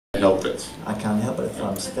help it. I can't help it if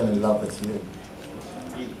I'm still in love with you.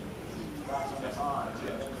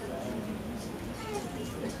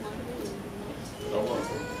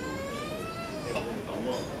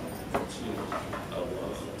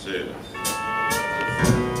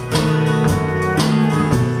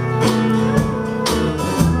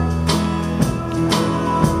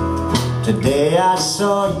 Today I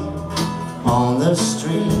saw you on the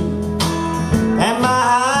street, and my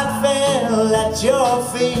heart fell at your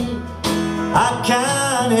feet. I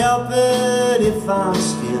can't help it if I'm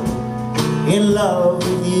still in love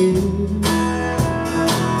with you.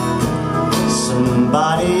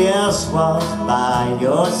 Somebody else was by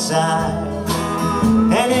your side,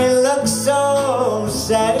 and it looks so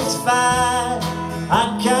satisfied.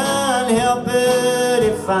 I can't help it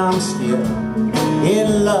if I'm still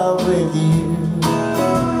in love with you.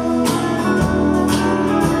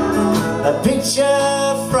 A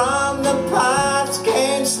picture from the past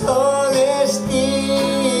came slowly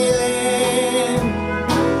stealing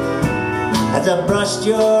as I brushed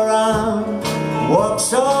your arm, walked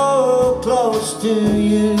so close to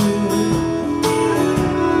you.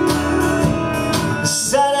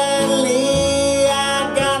 Suddenly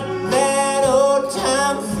I got that old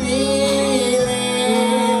time feeling.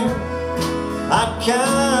 I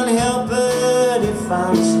can't help it if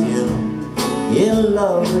I'm still in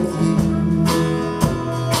love with you.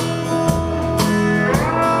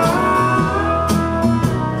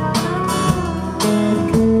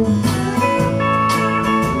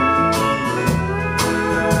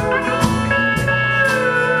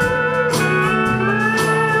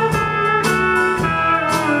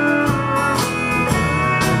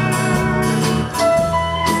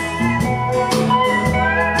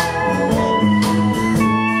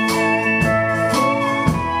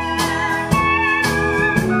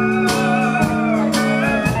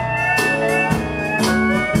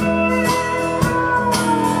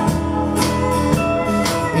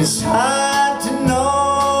 It's hard to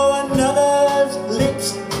know another's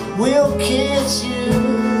lips will kiss you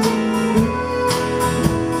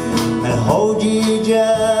and hold you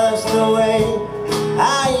just the way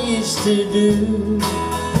I used to do.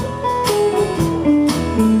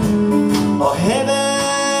 Oh,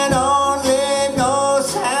 heaven only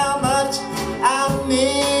knows how much I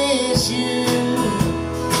miss you.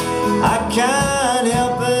 I can't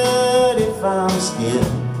help it if I'm still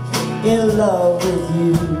in love with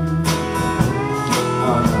you.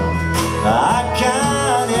 I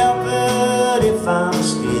can't help it if I'm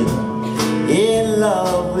still in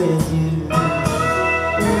love with you.